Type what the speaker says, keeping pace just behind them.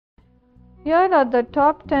Here are the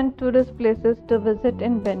top 10 tourist places to visit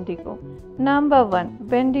in Bendigo. Number 1.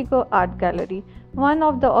 Bendigo Art Gallery, one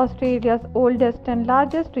of Australia's oldest and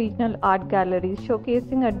largest regional art galleries,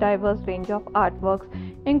 showcasing a diverse range of artworks,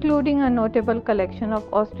 including a notable collection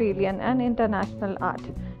of Australian and international art.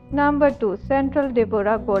 Number 2. Central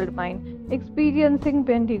Deborah Gold Mine, experiencing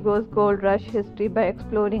Bendigo's gold rush history by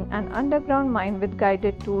exploring an underground mine with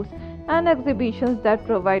guided tours and exhibitions that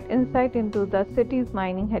provide insight into the city's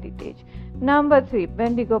mining heritage. Number 3.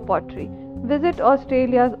 Bendigo Pottery. Visit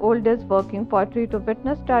Australia's oldest working pottery to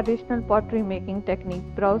witness traditional pottery making techniques,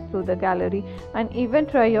 browse through the gallery, and even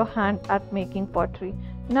try your hand at making pottery.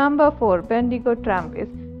 Number 4. Bendigo Tramways.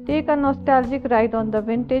 Take a nostalgic ride on the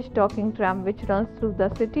vintage talking tram which runs through the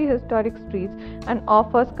city's historic streets and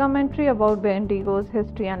offers commentary about Bendigo's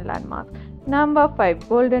history and landmarks. Number 5.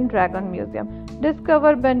 Golden Dragon Museum.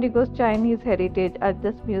 Discover Bendigo's Chinese heritage at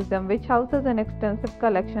this museum, which houses an extensive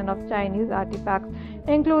collection of Chinese artifacts,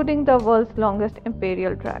 including the world's longest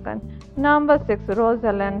imperial dragon. Number 6.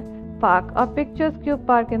 Rosalind Park, a picturesque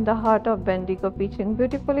park in the heart of Bendigo, featuring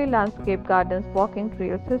beautifully landscaped gardens, walking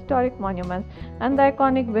trails, historic monuments, and the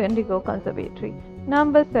iconic Bendigo Conservatory.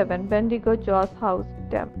 Number 7. Bendigo Joss House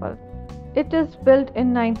Temple. It is built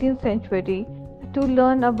in 19th century to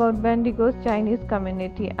learn about Bendigo's Chinese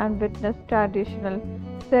community and witness traditional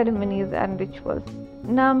ceremonies and rituals.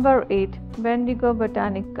 Number 8. Bendigo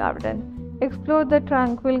Botanic Garden. Explore the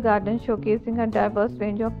tranquil garden, showcasing a diverse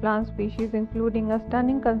range of plant species, including a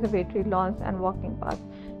stunning conservatory, lawns, and walking paths.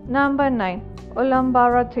 Number 9.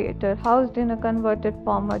 Ulumbara Theatre. Housed in a converted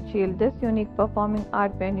former jail, this unique performing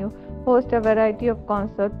art venue hosts a variety of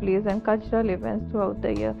concert, plays, and cultural events throughout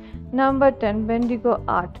the year. Number 10. Bendigo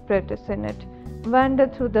Art Precinct. Wander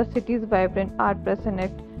through the city's vibrant art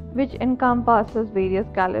precinct, which encompasses various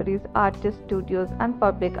galleries, artist studios, and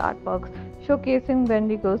public artworks, showcasing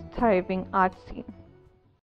Bendigo's thriving art scene.